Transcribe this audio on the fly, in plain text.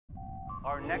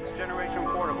Our next generation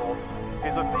portable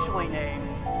is officially named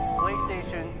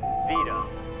PlayStation Vita.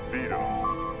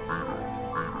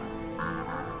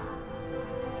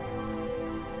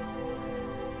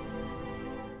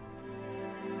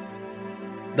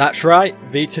 That's right,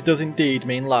 Vita does indeed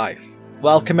mean life.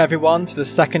 Welcome everyone to the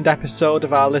second episode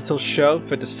of our little show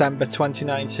for December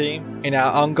 2019 in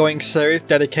our ongoing series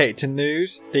dedicated to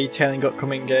news, detailing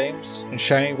upcoming games and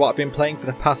sharing what I've been playing for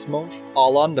the past month,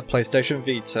 all on the PlayStation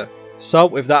Vita. So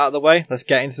with that out of the way, let's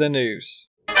get into the news.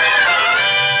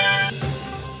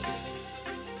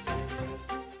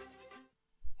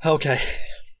 Okay,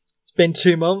 it's been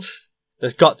 2 months,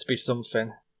 there's got to be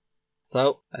something.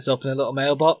 So, let's open a little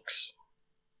mailbox.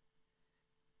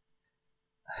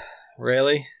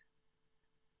 Really?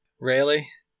 Really?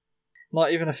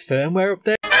 Not even a firmware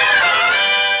update?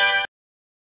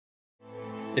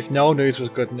 If no news was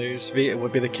good news, Vita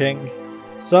would be the king.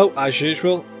 So, as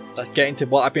usual, let's get into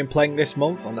what I've been playing this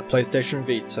month on the PlayStation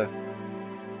Vita.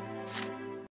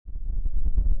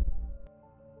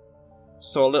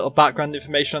 So a little background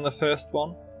information on the first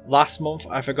one. Last month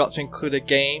I forgot to include a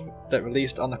game that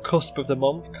released on the cusp of the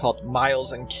month called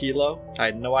Miles and Kilo. I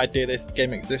had no idea this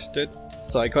game existed,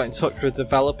 so I got in touch with the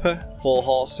developer, 4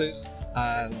 Horses,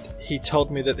 and he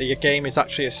told me that the game is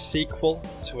actually a sequel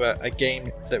to a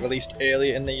game that released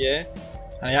earlier in the year.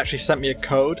 And he actually sent me a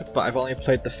code, but I've only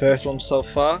played the first one so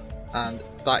far, and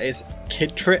that is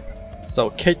Kid Trip.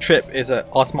 So Kid Trip is an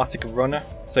automatic runner,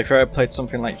 so if you ever played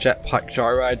something like Jetpack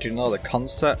Joyride, you know the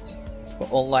concept.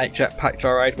 But unlike Jetpack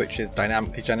Joyride, which is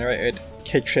dynamically generated,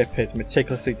 Kid Trip is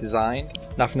meticulously designed.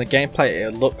 Now from the gameplay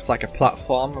it looks like a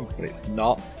platform, but it's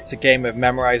not. It's a game of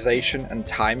memorization and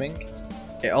timing.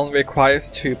 It only requires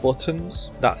 2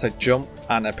 buttons, that's a jump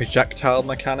and a projectile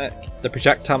mechanic. The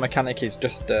projectile mechanic is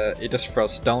just, you just throw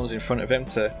stones in front of him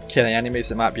to kill any enemies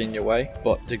that might be in your way,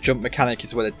 but the jump mechanic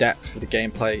is where the depth of the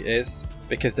gameplay is.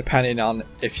 Because depending on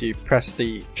if you press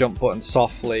the jump button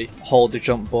softly, hold the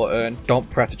jump button, don't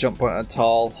press the jump button at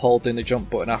all, holding the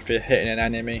jump button after you're hitting an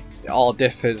enemy, it all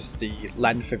differs the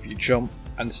length of your jump,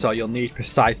 and so you'll need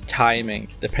precise timing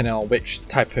depending on which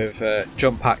type of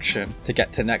jump action to get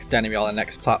to the next enemy or the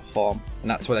next platform. And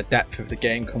that's where the depth of the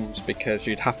game comes, because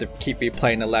you'd have to keep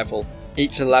replaying a level.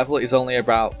 Each level is only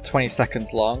about 20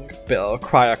 seconds long, but it'll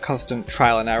require constant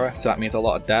trial and error, so that means a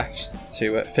lot of deaths,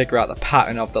 to figure out the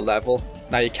pattern of the level.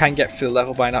 Now you can get through the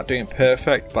level by not doing it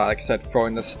perfect, but like I said,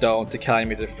 throwing the stone to kill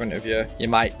enemies in front of you, you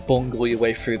might bungle your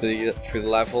way through the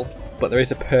level. But there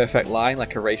is a perfect line,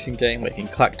 like a racing game, where you can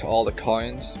collect all the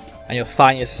coins. And you'll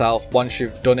find yourself, once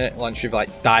you've done it, once you've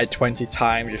like died 20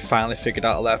 times, you've finally figured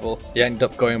out a level, you end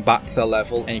up going back to the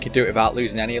level, and you can do it without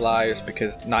losing any lives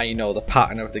because now you know the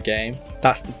pattern of the game.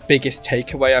 That's the biggest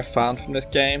takeaway I've found from this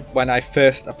game. When I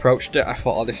first approached it, I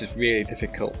thought, oh, this is really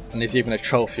difficult, and there's even a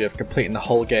trophy of completing the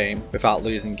whole game without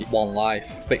losing 1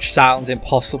 life, which sounds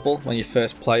impossible when you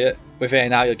first play it. With it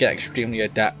now you'll get extremely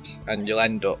adept, and you'll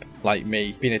end up, like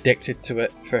me, being addicted to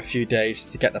it for a few days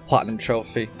to get the platinum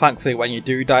trophy. Thankfully when you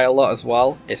do die a lot as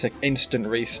well, it's an instant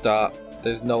restart.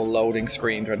 There's no loading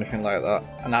screens or anything like that,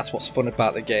 and that's what's fun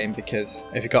about the game, because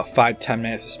if you've got 5-10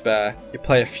 minutes to spare, you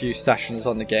play a few sessions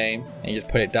on the game and you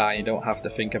just put it down, you don't have to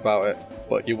think about it,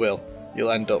 but you will. You'll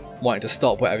end up wanting to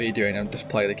stop whatever you're doing and just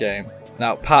play the game.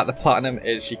 Now, part of the platinum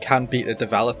is you can beat the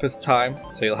developer's time,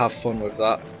 so you'll have fun with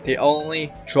that. The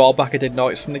only drawback I did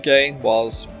notice from the game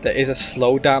was there is a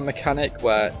slowdown mechanic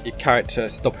where your character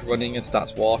stops running and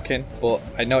starts walking, but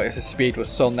I noticed the speed was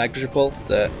so negligible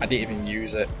that I didn't even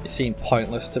use it. It seemed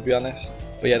pointless, to be honest.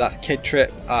 But yeah, that's Kid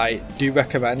Trip. I do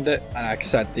recommend it, and like I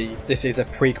said, this is a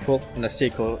prequel, and the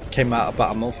sequel came out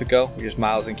about a month ago, which is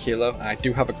Miles and Kilo, and I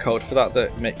do have a code for that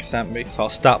Mick sent me, so I'll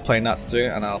start playing that soon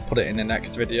and I'll put it in the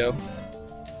next video.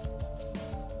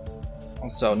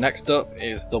 So next up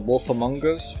is The Wolf Among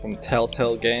Us from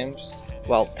Telltale Games.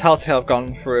 Well, Telltale have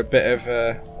gone through a bit of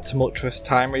a tumultuous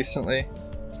time recently.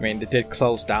 I mean, they did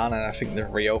close down and I think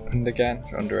they've reopened again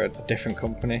under a different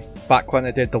company. Back when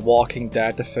they did The Walking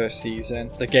Dead, the first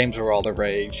season, the games were all the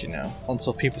rage, you know,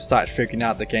 until people started figuring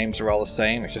out the games are all the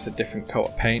same, it's just a different coat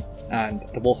of paint. And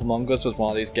The Wolf Among Us was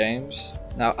one of these games.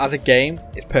 Now, as a game,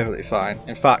 it's perfectly fine.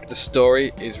 In fact, the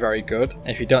story is very good. And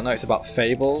if you don't know, it's about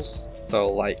fables. So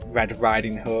like Red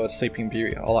Riding Hood, Sleeping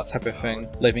Beauty, all that type of thing,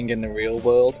 living in the real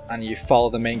world, and you follow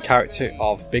the main character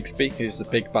of Bigsby, who's the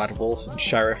big bad wolf and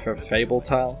sheriff of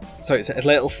Fabletown. So it's a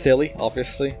little silly,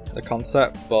 obviously, the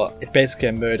concept, but it's basically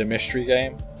a murder mystery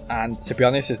game. And to be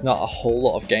honest, there's not a whole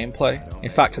lot of gameplay.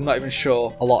 In fact, I'm not even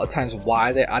sure a lot of times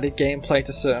why they added gameplay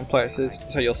to certain places.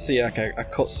 So you'll see like a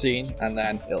cutscene and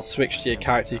then it'll switch to your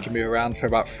character, you can move around for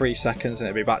about 3 seconds and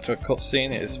it'll be back to a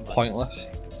cutscene. It is pointless.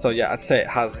 So yeah, I'd say it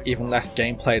has even less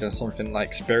gameplay than something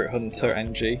like Spirit Hunter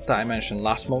NG that I mentioned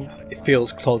last month. It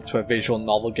feels closer to a visual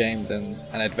novel game than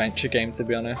an adventure game, to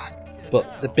be honest.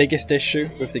 But the biggest issue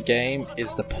with the game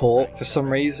is the port. For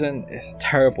some reason, it's a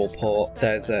terrible port.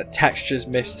 There's textures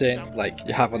missing, like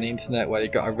you have on the internet where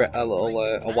you've got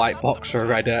a white box or a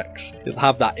red X. You'll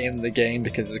have that in the game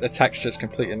because the texture is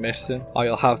completely missing. Or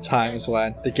you'll have times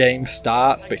when the game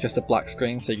starts but it's just a black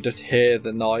screen, so you can just hear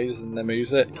the noise and the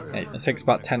music. And it takes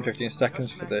about 10-15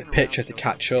 seconds for the picture to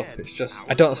catch up. It's just,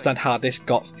 I don't understand how this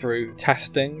got through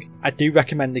testing. I do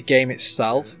recommend the game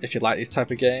itself if you like these type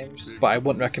of games, but I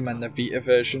wouldn't recommend the Vita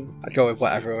version. I'd go with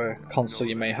whatever console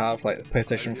you may have, like the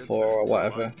PlayStation 4 or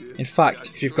whatever. In fact,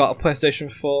 if you've got a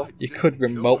PlayStation 4, you could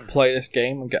remote play this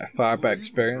game and get a far better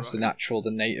experience than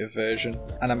the native version.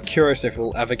 And I'm curious if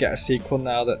we'll ever get a sequel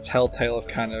now that Telltale have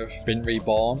kind of been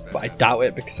reborn, but I doubt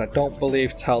it because I don't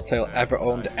believe Telltale ever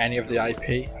owned any of the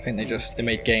IP. I think they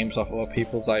made games off other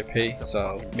people's IP,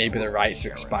 so maybe the rights are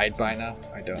expired by now.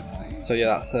 I don't know. So yeah,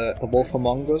 that's The Wolf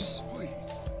Among Us.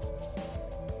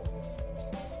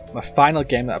 My final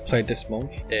game that I played this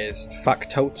month is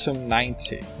Factotum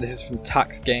 90. This is from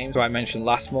Tax Games, who I mentioned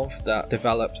last month, that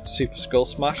developed Super Skull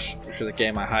Smash, which was a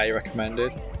game I highly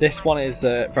recommended. This one is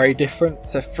very different.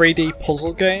 It's a 3D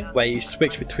puzzle game where you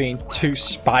switch between two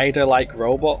spider-like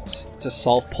robots to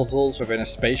solve puzzles within a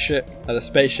spaceship. Now, the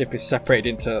spaceship is separated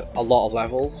into a lot of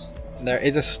levels. There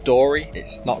is a story.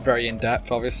 It's not very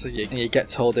in-depth, obviously, and you get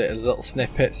told it in little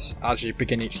snippets as you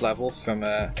begin each level from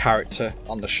a character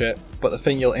on the ship. But the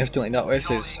thing you'll instantly notice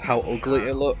is how ugly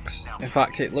it looks. In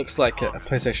fact, it looks like a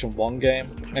PlayStation 1 game.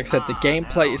 Like I said, the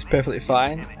gameplay is perfectly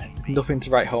fine. Nothing to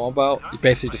write home about. You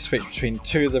basically just switch between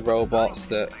two of the robots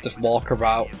that just walk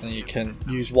around, and you can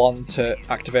use one to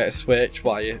activate a switch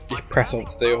while you press up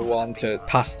to the other one to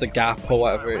pass the gap or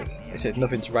whatever. It's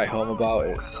nothing to write home about.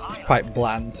 It's quite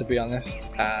bland, to be honest,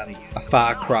 and a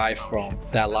far cry from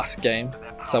their last game.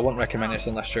 So I wouldn't recommend this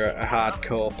unless you're a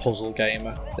hardcore puzzle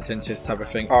gamer that's into this type of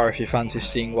thing, or if you fancy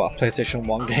seeing what a PlayStation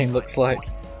 1 game looks like.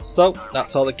 So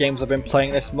that's all the games I've been playing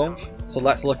this month. So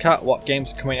let's look at what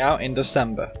games are coming out in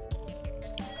December.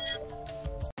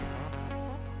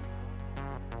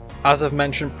 As I've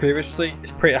mentioned previously,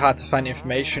 it's pretty hard to find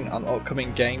information on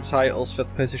upcoming game titles for the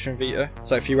PlayStation Vita,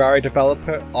 so if you are a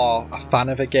developer or a fan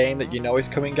of a game that you know is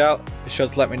coming out, be sure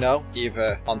to let me know,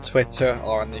 either on Twitter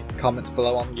or in the comments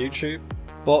below on YouTube.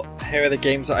 But here are the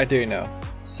games that I do know.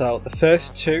 So the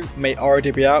first two may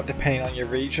already be out depending on your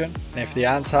region, and if they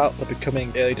aren't out, they'll be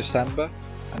coming early December.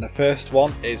 And the first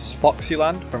one is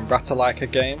Foxyland from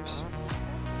Ratalaika Games.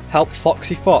 Help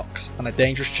Foxy Fox on a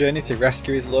dangerous journey to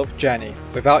rescue his love, Jenny.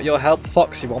 Without your help,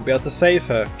 Foxy won't be able to save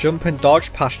her. Jump and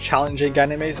dodge past challenging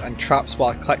enemies and traps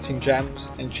while collecting gems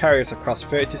and cherries across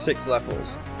 36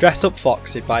 levels. Dress up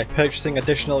Foxy by purchasing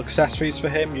additional accessories for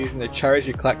him using the cherries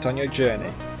you collect on your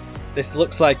journey. This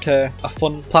looks like a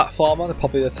fun platformer,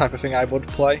 probably the type of thing I would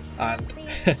play, and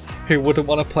who wouldn't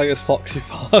want to play as Foxy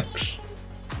Fox?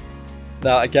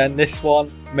 Now again, this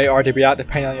one may already be out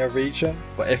depending on your region,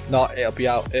 but if not, it'll be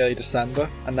out early December,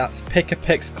 and that's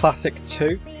Pic-a-Pix Classic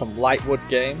 2 from Lightwood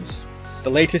Games.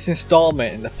 The latest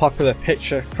installment in the popular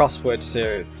picture crossword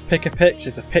series. Pic-a-Pix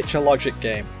is a picture logic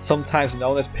game, sometimes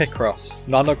known as Picross,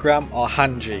 Nonogram or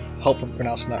Hanji, hope I'm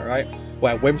pronouncing that right,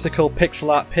 where whimsical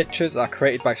pixel art pictures are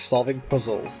created by solving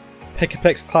puzzles.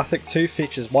 Pic-a-Pix Classic 2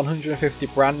 features 150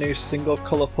 brand new single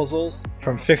colour puzzles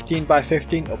from 15 by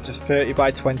 15 up to 30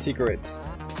 by 20 grids.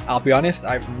 I'll be honest,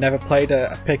 I've never played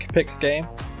a Pic-a-Pix game.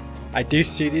 I do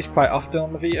see these quite often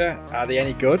on the Vita. Are they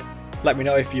any good? Let me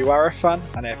know if you are a fan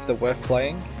and if they're worth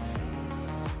playing.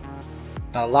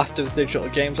 Now, last of the digital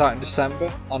games out in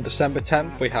December. On December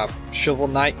 10th we have Shovel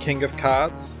Knight King of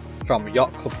Cards from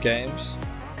Yacht Club Games.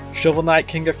 Shovel Knight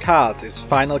King of Cards is the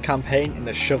final campaign in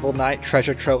the Shovel Knight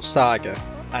Treasure Trove saga,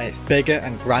 and it's bigger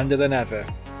and grander than ever.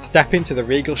 Step into the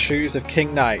regal shoes of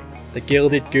King Knight, the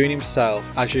gilded goon himself,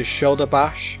 as you shoulder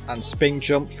bash and spin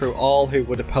jump through all who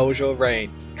would oppose your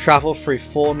reign. Travel through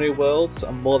 4 new worlds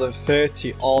and more than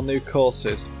 30 all new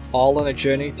courses, all on a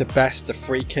journey to best the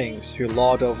 3 kings who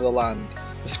lord over the land.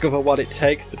 Discover what it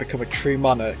takes to become a true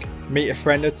monarch, meet a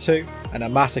friend or two, and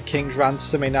amass a king's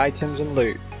ransom in items and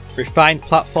loot. Refined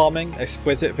platforming,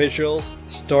 exquisite visuals,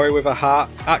 story with a heart,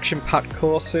 action-packed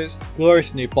courses,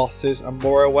 glorious new bosses and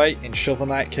more await in Shovel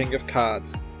Knight King of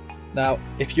Cards. Now,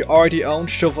 if you already own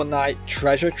Shovel Knight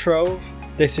Treasure Trove,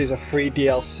 this is a free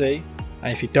DLC,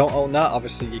 and if you don't own that,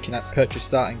 obviously you can purchase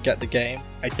that and get the game.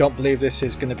 I don't believe this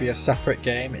is going to be a separate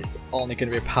game, it's only going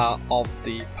to be a part of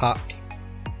the pack.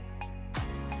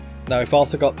 Now we've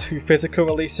also got 2 physical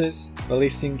releases,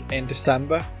 releasing in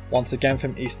December, once again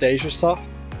from East Asia Soft,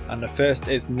 and the first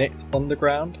is Knit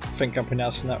Underground. I think I'm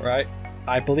pronouncing that right.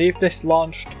 I believe this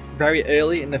launched very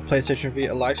early in the PlayStation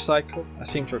Vita lifecycle. I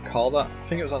seem to recall that. I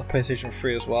think it was on the PlayStation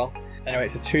 3 as well. Anyway,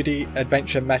 it's a 2D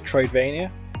adventure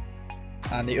Metroidvania.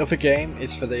 And the other game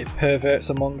is for the perverts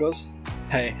among us.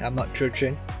 Hey, I'm not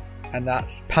judging. And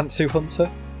that's Pantsu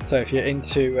Hunter. So if you're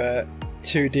into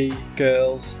 2D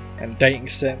girls and dating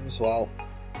sims, well,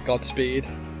 Godspeed.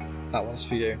 That one's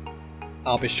for you.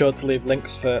 I'll be sure to leave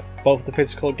links for both the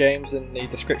physical games in the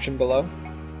description below.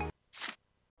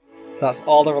 So that's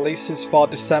all the releases for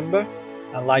December.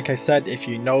 And like I said, if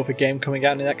you know of a game coming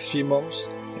out in the next few months,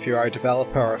 if you are a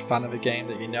developer or a fan of a game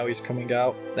that you know is coming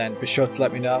out, then be sure to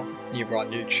let me know, either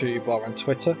on YouTube or on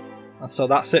Twitter. And so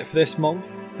that's it for this month.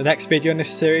 The next video in this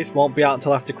series won't be out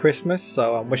until after Christmas,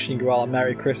 so I'm wishing you all a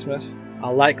Merry Christmas.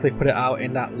 I'll likely put it out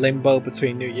in that limbo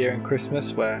between New Year and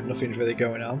Christmas where nothing's really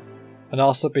going on. And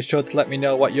also be sure to let me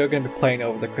know what you're going to be playing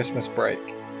over the Christmas break.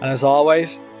 And as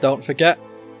always, don't forget,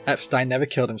 Epstein never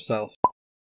killed himself.